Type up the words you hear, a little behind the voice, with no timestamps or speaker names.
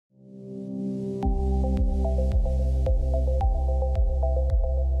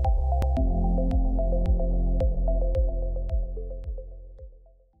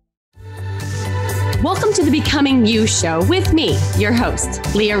Welcome to the Becoming You show with me, your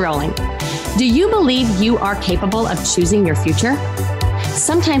host, Leah Roling. Do you believe you are capable of choosing your future?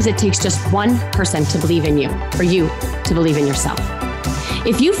 Sometimes it takes just one person to believe in you, or you to believe in yourself.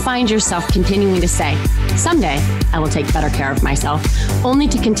 If you find yourself continuing to say, someday I will take better care of myself, only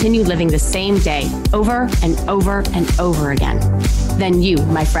to continue living the same day over and over and over again, then you,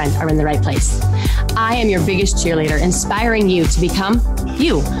 my friend, are in the right place. I am your biggest cheerleader, inspiring you to become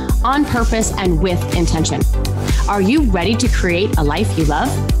you on purpose and with intention. Are you ready to create a life you love?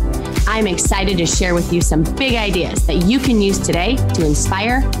 I'm excited to share with you some big ideas that you can use today to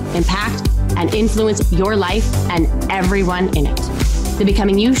inspire, impact, and influence your life and everyone in it. The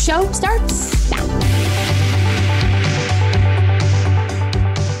Becoming You show starts now.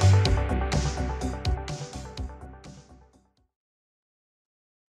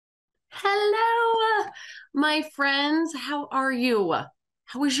 Hello, my friends. How are you?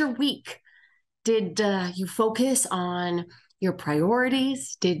 How was your week? Did you focus on your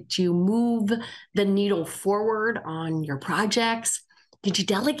priorities? Did you move the needle forward on your projects? Did you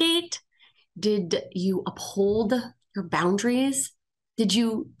delegate? Did you uphold your boundaries? Did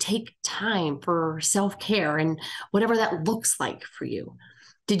you take time for self-care and whatever that looks like for you?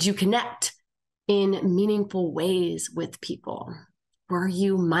 Did you connect in meaningful ways with people? Were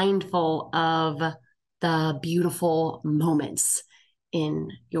you mindful of the beautiful moments in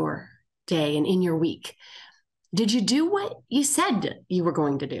your day and in your week? Did you do what you said you were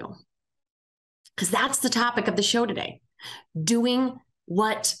going to do? Because that's the topic of the show today. Doing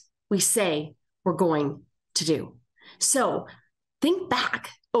what we say we're going to do. So think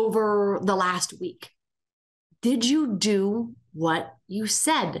back over the last week. Did you do what you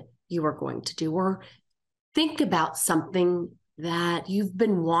said you were going to do? Or think about something that you've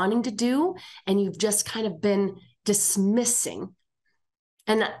been wanting to do and you've just kind of been dismissing.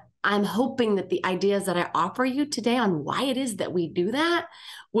 And I'm hoping that the ideas that I offer you today on why it is that we do that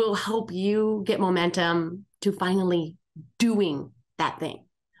will help you get momentum to finally doing that thing.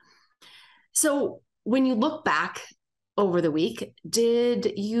 So when you look back over the week,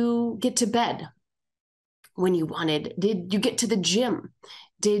 did you get to bed when you wanted? Did you get to the gym?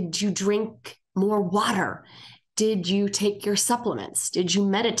 Did you drink more water? Did you take your supplements? Did you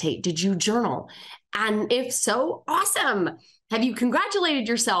meditate? Did you journal? And if so, awesome. Have you congratulated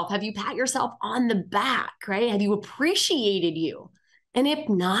yourself? Have you pat yourself on the back, right? Have you appreciated you? And if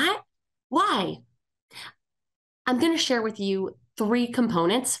not, why? I'm going to share with you 3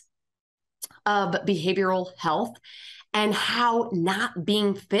 components of behavioral health and how not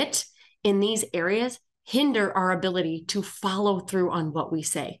being fit in these areas hinder our ability to follow through on what we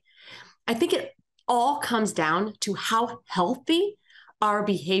say. I think it all comes down to how healthy our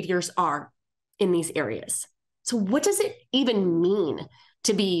behaviors are in these areas. So what does it even mean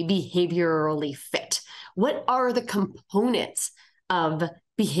to be behaviorally fit? What are the components of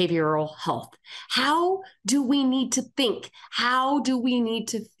behavioral health? How do we need to think? How do we need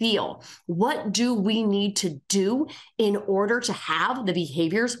to feel? What do we need to do in order to have the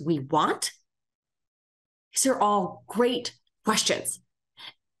behaviors we want? These are all great questions.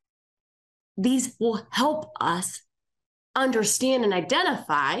 These will help us understand and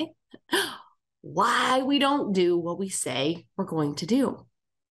identify why we don't do what we say we're going to do.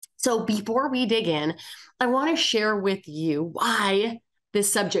 So before we dig in, I want to share with you why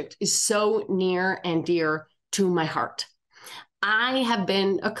this subject is so near and dear to my heart. I have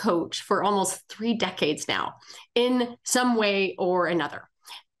been a coach for almost 3 decades now, in some way or another.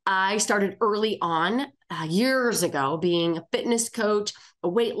 I started early on, years ago, being a fitness coach, a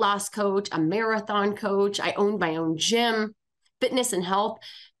weight loss coach, a marathon coach. I owned my own gym. Fitness and health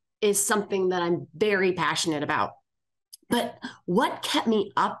is something that I'm very passionate about. But what kept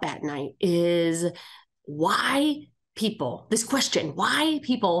me up at night is why people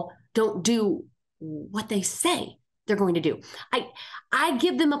don't do what they say they're going to do. I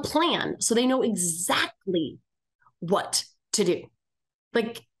give them a plan so they know exactly what to do.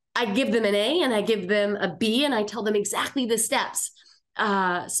 Like, I give them an A and I give them a B and I tell them exactly the steps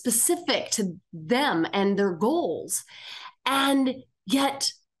specific to them and their goals. And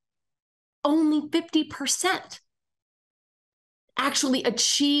yet only 50% actually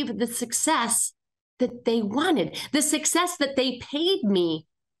achieve the success that they wanted, the success that they paid me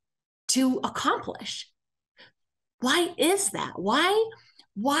to accomplish. Why is that?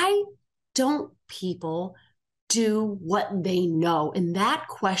 Why don't people do what they know? And that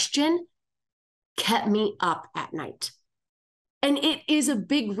question kept me up at night. And it is a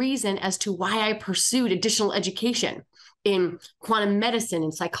big reason as to why I pursued additional education in quantum medicine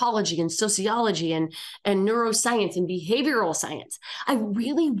and psychology and sociology and neuroscience and behavioral science. I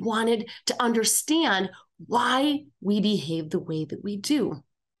really wanted to understand why we behave the way that we do.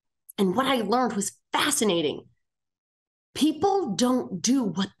 And what I learned was fascinating. People don't do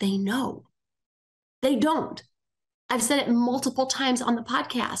what they know. They don't. I've said it multiple times on the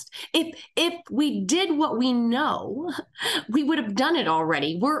podcast. If we did what we know, we would have done it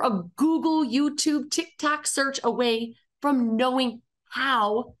already. We're a Google, YouTube, TikTok search away from knowing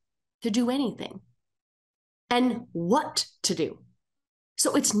how to do anything and what to do.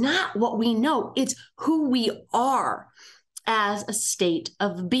 So it's not what we know, it's who we are as a state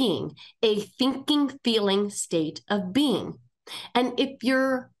of being, a thinking, feeling state of being. And if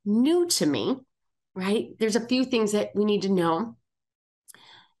you're new to me, right, there's a few things that we need to know.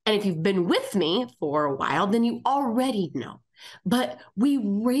 And if you've been with me for a while, then you already know. But we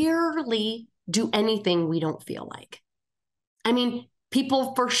rarely do anything we don't feel like. I mean,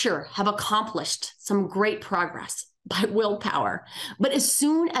 people for sure have accomplished some great progress by willpower. But as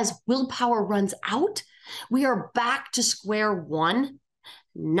soon as willpower runs out, we are back to square one,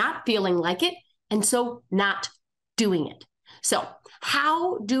 not feeling like it, and so not doing it. So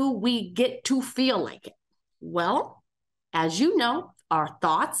how do we get to feel like it? Well, as you know, our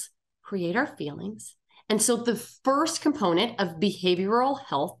thoughts create our feelings. And so the first component of behavioral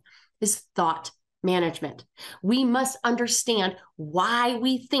health is thought management. We must understand why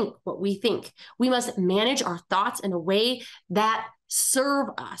we think what we think. We must manage our thoughts in a way that serve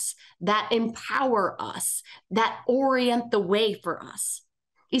us, that empower us, that orient the way for us.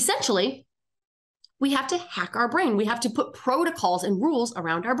 Essentially, we have to hack our brain. We have to put protocols and rules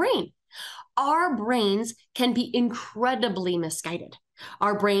around our brain. Our brains can be incredibly misguided.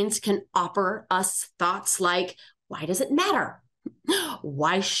 Our brains can offer us thoughts like, why does it matter?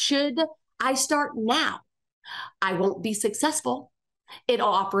 Why should I start now? I won't be successful. It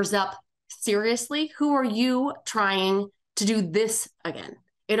offers up, seriously, who are you trying to do this again?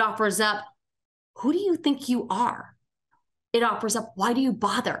 It offers up, who do you think you are? It offers up, why do you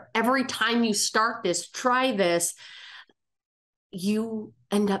bother? Every time you start this, try this, you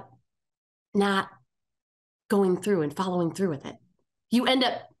end up not going through and following through with it. You end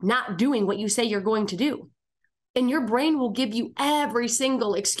up not doing what you say you're going to do. And your brain will give you every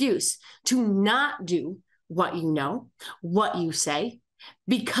single excuse to not do what you know, what you say,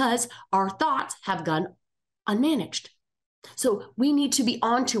 because our thoughts have gone unmanaged. So we need to be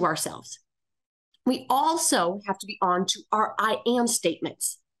on to ourselves. We also have to be on to our I am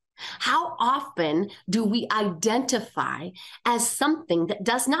statements. How often do we identify as something that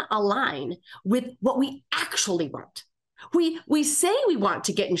does not align with what we actually want? We say we want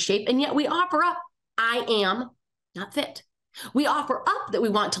to get in shape, and yet we offer up, I am not fit. We offer up that we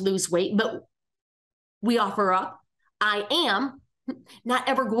want to lose weight, but we offer up, I am not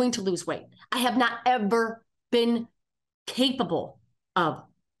ever going to lose weight. I have not ever been capable of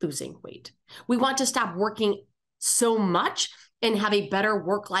losing weight. We want to stop working so much and have a better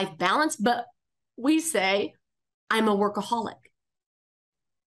work-life balance, but we say, I'm a workaholic.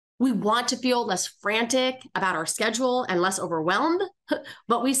 We want to feel less frantic about our schedule and less overwhelmed,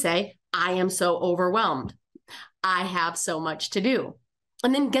 but we say, I am so overwhelmed. I have so much to do.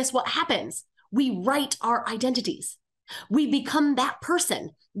 And then guess what happens? We write our identities. We become that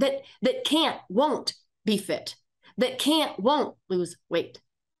person that can't, won't be fit, that can't, won't lose weight,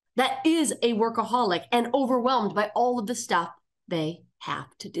 that is a workaholic and overwhelmed by all of the stuff they have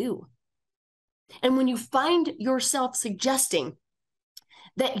to do. And when you find yourself suggesting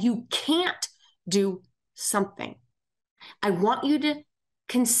that you can't do something, I want you to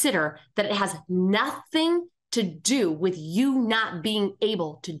consider that it has nothing to do with you not being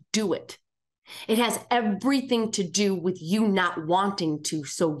able to do it. It has everything to do with you not wanting to,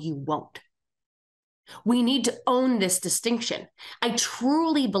 so you won't. We need to own this distinction. I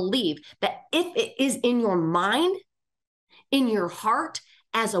truly believe that if it is in your mind, in your heart,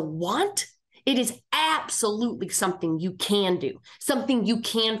 as a want, it is absolutely something you can do, something you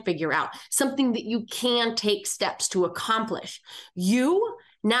can figure out, something that you can take steps to accomplish. You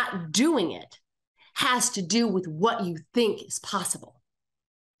not doing it has to do with what you think is possible.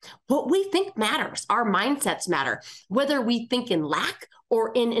 What we think matters. Our mindsets matter. Whether we think in lack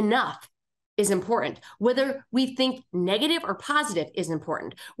or in enough is important. Whether we think negative or positive is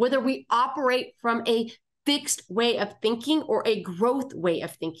important. Whether we operate from a fixed way of thinking or a growth way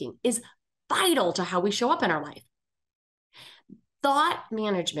of thinking is vital to how we show up in our life. Thought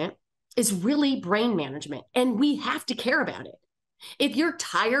management is really brain management, and we have to care about it. If you're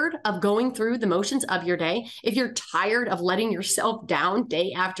tired of going through the motions of your day, if you're tired of letting yourself down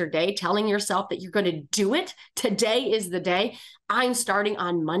day after day, telling yourself that you're going to do it, today is the day, I'm starting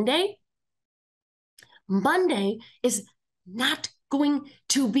on Monday. Monday is not going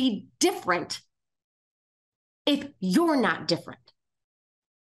to be different if you're not different.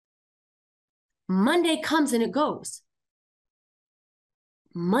 Monday comes and it goes.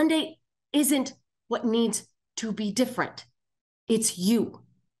 Monday isn't what needs to be different. It's you.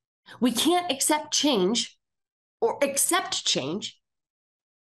 We can't accept change or accept change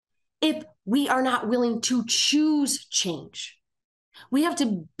if we are not willing to choose change. We have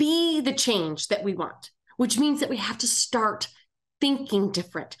to be the change that we want, which means that we have to start thinking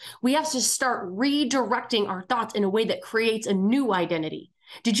different. We have to start redirecting our thoughts in a way that creates a new identity.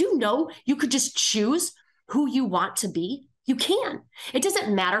 Did you know you could just choose who you want to be? You can. It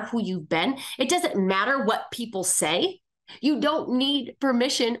doesn't matter who you've been. It doesn't matter what people say. You don't need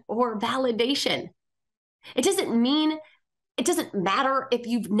permission or validation. It doesn't matter if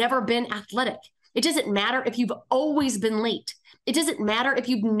you've never been athletic. It doesn't matter if you've always been late. It doesn't matter if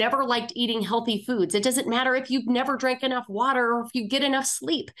you've never liked eating healthy foods. It doesn't matter if you've never drank enough water or if you get enough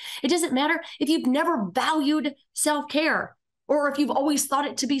sleep. It doesn't matter if you've never valued self-care or if you've always thought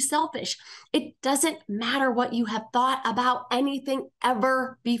it to be selfish. It doesn't matter what you have thought about anything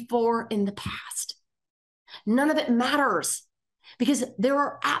ever before in the past. None of it matters because there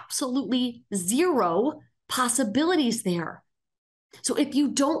are absolutely zero possibilities there. So if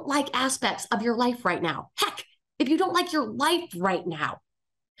you don't like aspects of your life right now, heck, if you don't like your life right now,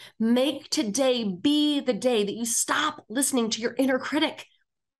 make today be the day that you stop listening to your inner critic.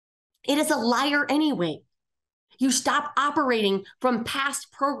 It is a liar anyway. You stop operating from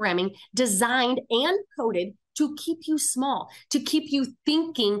past programming designed and coded to keep you small, to keep you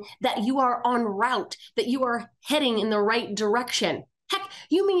thinking that you are en route, that you are heading in the right direction. Heck,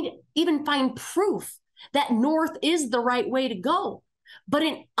 you may even find proof that north is the right way to go. But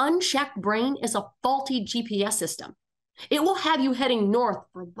an unchecked brain is a faulty GPS system. It will have you heading north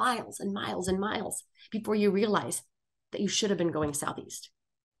for miles and miles and miles before you realize that you should have been going southeast.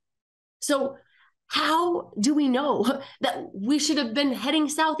 So how do we know that we should have been heading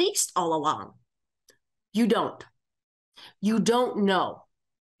southeast all along? You don't. You don't know.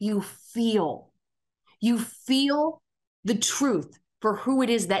 You feel. You feel the truth for who it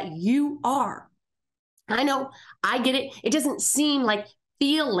is that you are. I know, I get it. It doesn't seem like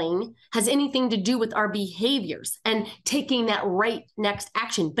feeling has anything to do with our behaviors and taking that right next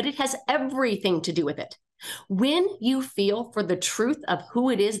action, but it has everything to do with it. When you feel for the truth of who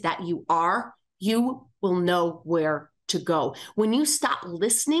it is that you are, you will know where to go. When you stop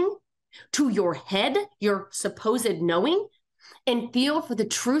listening to your head, your supposed knowing, and feel for the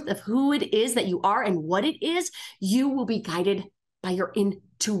truth of who it is that you are and what it is, you will be guided by your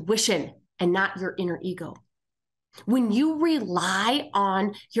intuition and not your inner ego. When you rely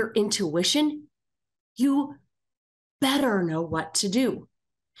on your intuition, you better know what to do.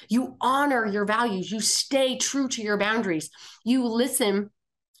 You honor your values. You stay true to your boundaries. You listen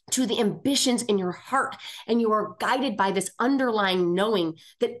to the ambitions in your heart, and you are guided by this underlying knowing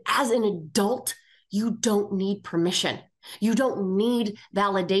that as an adult, you don't need permission. You don't need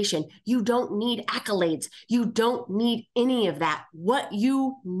validation. You don't need accolades. You don't need any of that. What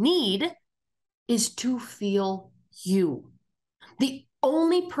you need is to feel you. The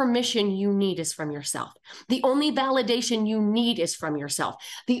only permission you need is from yourself. The only validation you need is from yourself.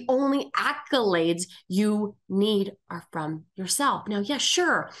 The only accolades you need are from yourself. Now, yes,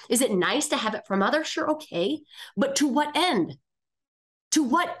 sure. Is it nice to have it from others? Sure, okay. But to what end? To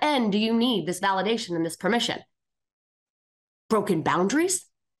what end do you need this validation and this permission? Broken boundaries?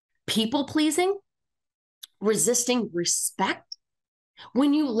 People pleasing? Resisting respect?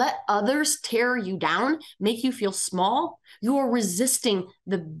 When you let others tear you down, make you feel small, you are resisting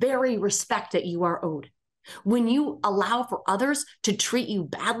the very respect that you are owed. When you allow for others to treat you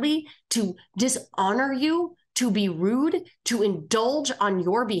badly, to dishonor you, to be rude, to indulge on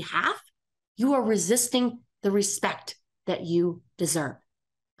your behalf, you are resisting the respect that you deserve.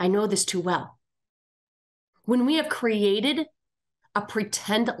 I know this too well. When we have created a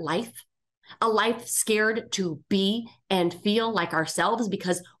pretend life, a life scared to be and feel like ourselves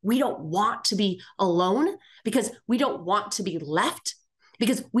because we don't want to be alone, because we don't want to be left,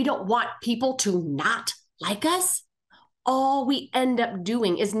 because we don't want people to not like us, all we end up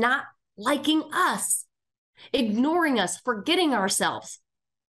doing is not liking us, ignoring us, forgetting ourselves.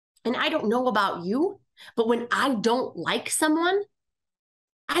 And I don't know about you, but when I don't like someone,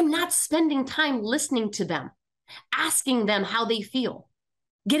 I'm not spending time listening to them, asking them how they feel,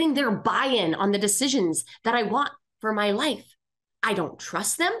 getting their buy-in on the decisions that I want for my life. I don't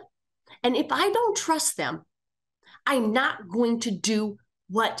trust them. And if I don't trust them, I'm not going to do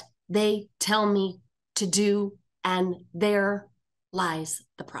what they tell me to do. And there lies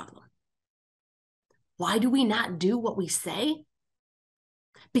the problem. Why do we not do what we say?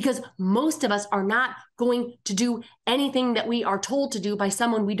 Because most of us are not going to do anything that we are told to do by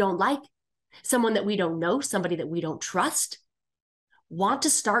someone we don't like, someone that we don't know, somebody that we don't trust. Want to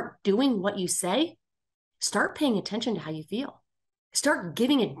start doing what you say? Start paying attention to how you feel. Start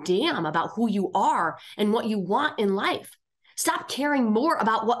giving a damn about who you are and what you want in life. Stop caring more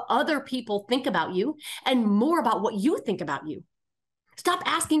about what other people think about you and more about what you think about you. Stop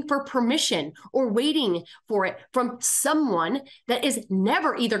asking for permission or waiting for it from someone that is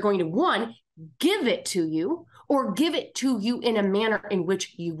never either going to, one, give it to you or give it to you in a manner in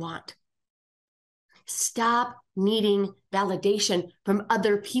which you want. Stop needing validation from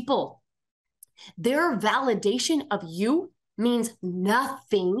other people. Their validation of you means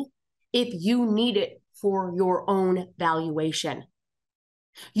nothing if you need it for your own valuation.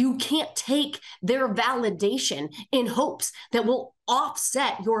 You can't take their validation in hopes that will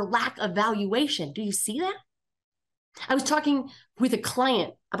offset your lack of valuation. Do you see that? I was talking with a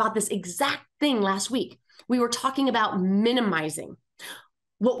client about this exact thing last week. We were talking about minimizing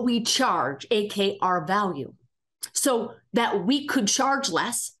what we charge, aka our value, so that we could charge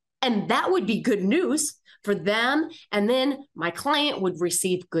less, and that would be good news for them. And then my client would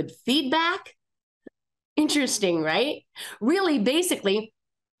receive good feedback. Interesting, right? Really, basically,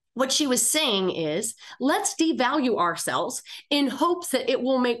 what she was saying is, let's devalue ourselves in hopes that it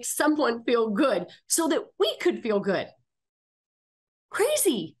will make someone feel good so that we could feel good.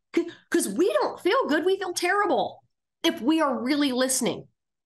 Crazy, because we don't feel good, we feel terrible if we are really listening.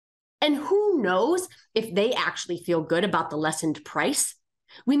 And who knows if they actually feel good about the lessened price?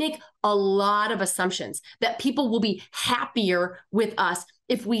 We make a lot of assumptions that people will be happier with us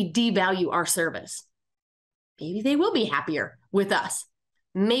if we devalue our service. Maybe they will be happier with us.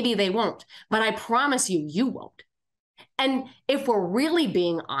 Maybe they won't, but I promise you, you won't. And if we're really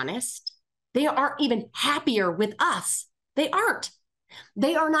being honest, they aren't even happier with us. They aren't.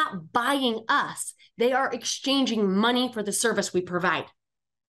 They are not buying us. They are exchanging money for the service we provide.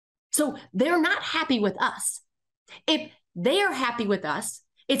 So they're not happy with us. If they are happy with us,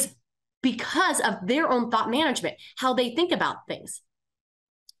 it's because of their own thought management, how they think about things.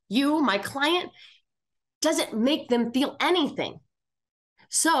 You, my client, doesn't make them feel anything.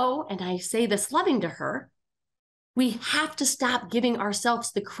 So, and I say this loving to her, we have to stop giving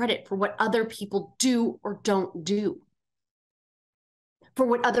ourselves the credit for what other people do or don't do, for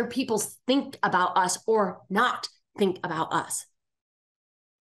what other people think about us or not think about us.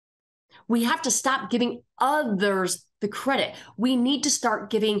 We have to stop giving others the credit. We need to start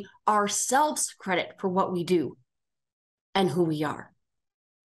giving ourselves credit for what we do and who we are.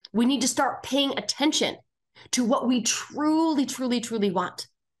 We need to start paying attention to what we truly, truly, truly want,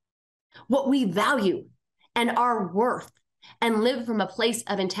 what we value and our worth, and live from a place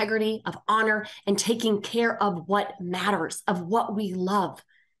of integrity, of honor, and taking care of what matters, of what we love.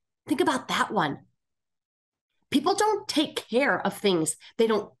 Think about that one. People don't take care of things they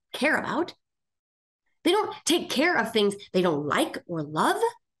don't care about. They don't take care of things they don't like or love.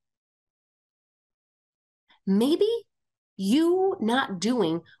 Maybe you not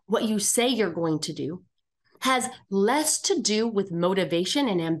doing what you say you're going to do has less to do with motivation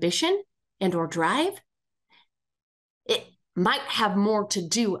and ambition and or drive. It might have more to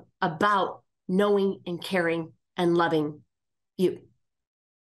do about knowing and caring and loving you.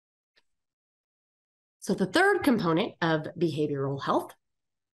 So the third component of behavioral health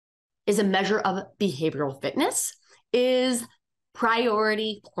is a measure of behavioral fitness, is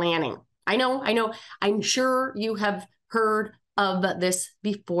priority planning. I know, I'm sure you have heard of this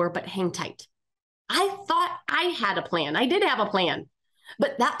before, but hang tight. I thought I had a plan. I did have a plan,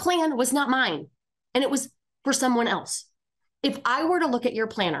 but that plan was not mine, and it was for someone else. If I were to look at your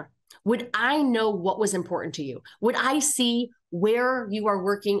planner, would I know what was important to you? Would I see where you are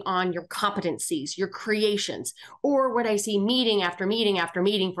working on your competencies, your creations, or would I see meeting after meeting after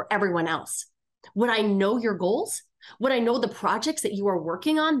meeting for everyone else? Would I know your goals? Would I know the projects that you are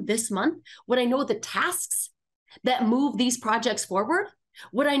working on this month? Would I know the tasks that move these projects forward?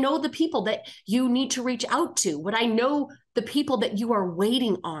 Would I know the people that you need to reach out to? Would I know the people that you are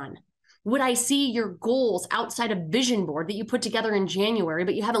waiting on? Would I see your goals outside a vision board that you put together in January,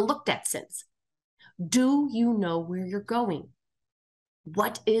 but you haven't looked at since? Do you know where you're going?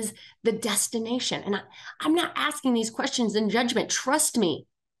 What is the destination? And I'm not asking these questions in judgment. Trust me.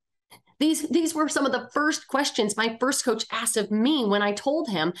 These were some of the first questions my first coach asked of me when I told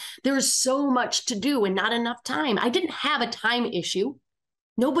him there's so much to do and not enough time. I didn't have a time issue.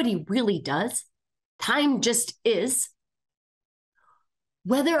 Nobody really does. Time just is.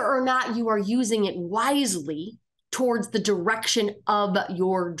 Whether or not you are using it wisely towards the direction of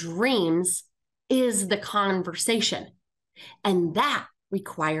your dreams is the conversation. And that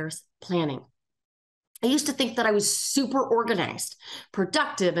requires planning. I used to think that I was super organized,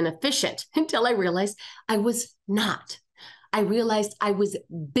 productive, and efficient until I realized I was not. I realized I was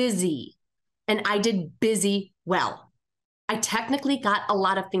busy, and I did busy well. I technically got a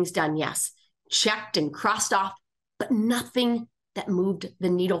lot of things done, yes, checked and crossed off, but nothing that moved the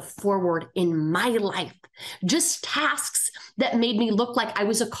needle forward in my life. Just tasks that made me look like I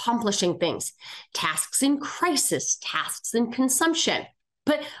was accomplishing things. Tasks in crisis, tasks in consumption.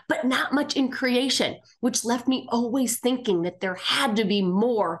 But not much in creation, which left me always thinking that there had to be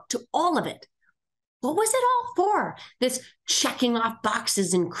more to all of it. What was it all for? This checking off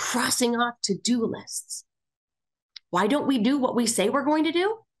boxes and crossing off to-do lists. Why don't we do what we say we're going to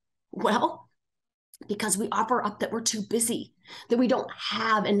do? Well, because we offer up that we're too busy, that we don't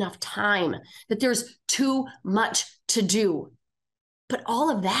have enough time, that there's too much to do. But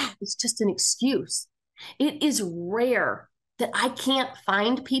all of that is just an excuse. It is rare that I can't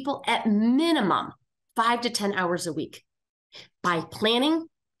find people at minimum 5 to 10 hours a week. By planning,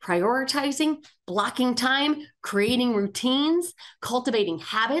 prioritizing, blocking time, creating routines, cultivating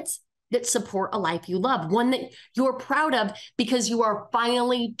habits that support a life you love, one that you're proud of because you are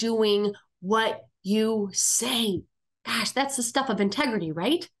finally doing what you say. Gosh, that's the stuff of integrity,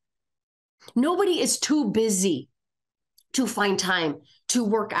 right? Nobody is too busy to find time to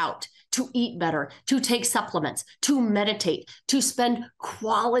work out, to eat better, to take supplements, to meditate, to spend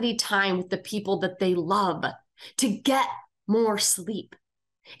quality time with the people that they love, to get more sleep.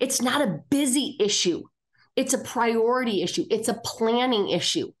 It's not a busy issue. It's a priority issue. It's a planning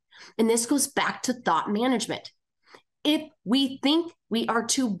issue. And this goes back to thought management. If we think we are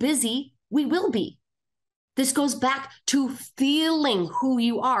too busy, we will be. This goes back to feeling who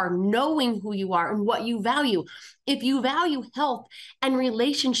you are, knowing who you are and what you value. If you value health and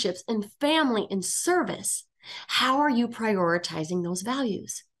relationships and family and service, how are you prioritizing those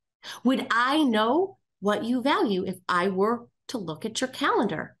values? Would I know what you value if I were to look at your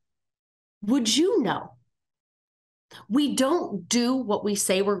calendar? Would you know? We don't do what we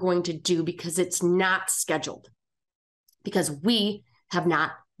say we're going to do because it's not scheduled, because we have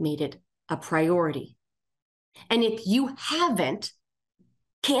not made it a priority. And if you haven't,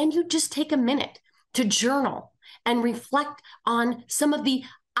 can you just take a minute to journal and reflect on some of the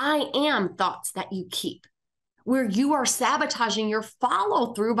I am thoughts that you keep, where you are sabotaging your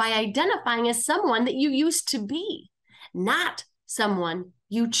follow through by identifying as someone that you used to be, not someone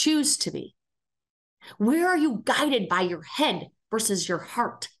you choose to be? Where are you guided by your head versus your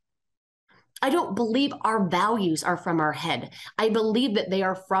heart? I don't believe our values are from our head. I believe that they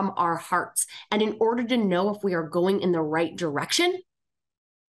are from our hearts. And in order to know if we are going in the right direction,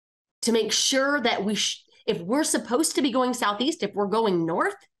 to make sure that if we're supposed to be going southeast, if we're going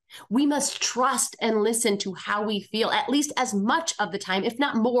north, we must trust and listen to how we feel, at least as much of the time, if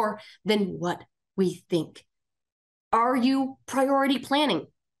not more than what we think. Are you priority planning?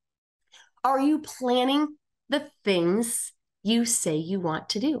 Are you planning the things you say you want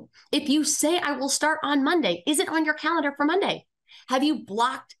to do? If you say, I will start on Monday, is it on your calendar for Monday? Have you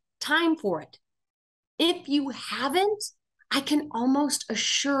blocked time for it? If you haven't, I can almost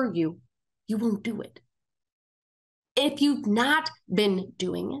assure you, you won't do it. If you've not been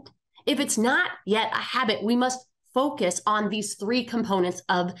doing it, if it's not yet a habit, we must focus on these 3 components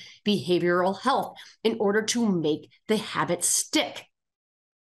of behavioral health in order to make the habit stick.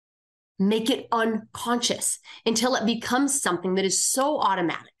 Make it unconscious until it becomes something that is so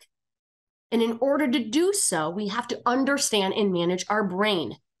automatic. And in order to do so, we have to understand and manage our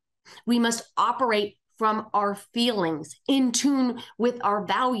brain. We must operate from our feelings, in tune with our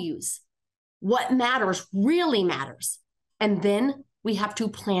values. What matters really matters. And then we have to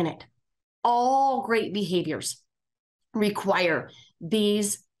plan it. All great behaviors require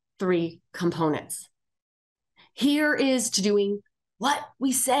these 3 components. Here is to doing what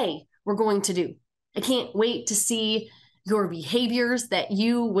we say we're going to do. I can't wait to see your behaviors that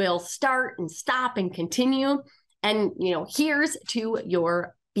you will start and stop and continue. And, here's to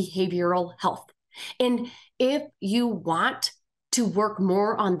your behavioral health. And if you want to work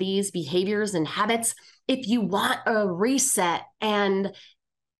more on these behaviors and habits, if you want a reset and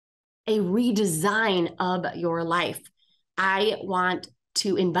a redesign of your life, I want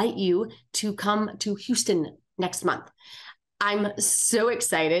to invite you to come to Houston next month. I'm so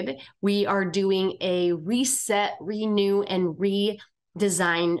excited. We are doing a reset, renew, and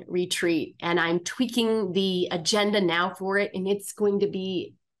redesign retreat, and I'm tweaking the agenda now for it, and it's going to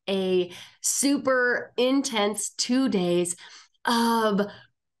be a super intense 2 days of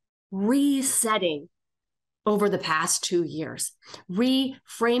resetting over the past 2 years,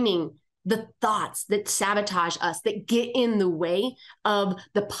 reframing the thoughts that sabotage us, that get in the way of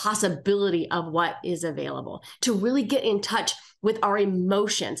the possibility of what is available, to really get in touch with our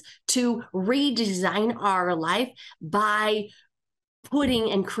emotions, to redesign our life by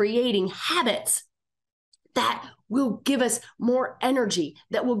putting and creating habits that will give us more energy,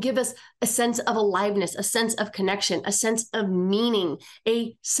 that will give us a sense of aliveness, a sense of connection, a sense of meaning,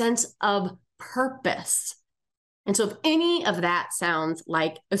 a sense of purpose. And so if any of that sounds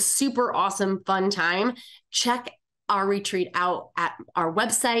like a super awesome, fun time, check our retreat out at our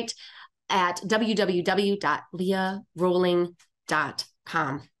website at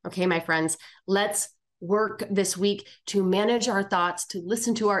www.leahroling.com. Okay, my friends, let's work this week to manage our thoughts, to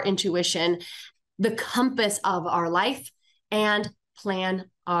listen to our intuition, the compass of our life, and plan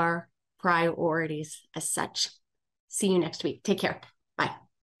our priorities as such. See you next week. Take care. Bye.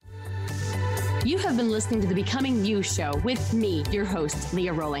 You have been listening to the Becoming You show with me, your host,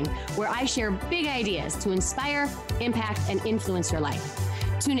 Leah Roling, where I share big ideas to inspire, impact, and influence your life.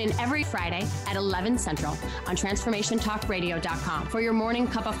 Tune in every Friday at 11 Central on TransformationTalkRadio.com for your morning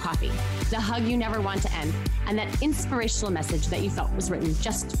cup of coffee, the hug you never want to end, and that inspirational message that you felt was written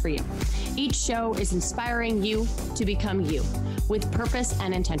just for you. Each show is inspiring you to become you with purpose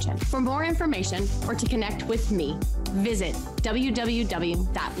and intention. For more information or to connect with me, visit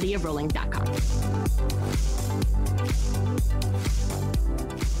www.leahroling.com.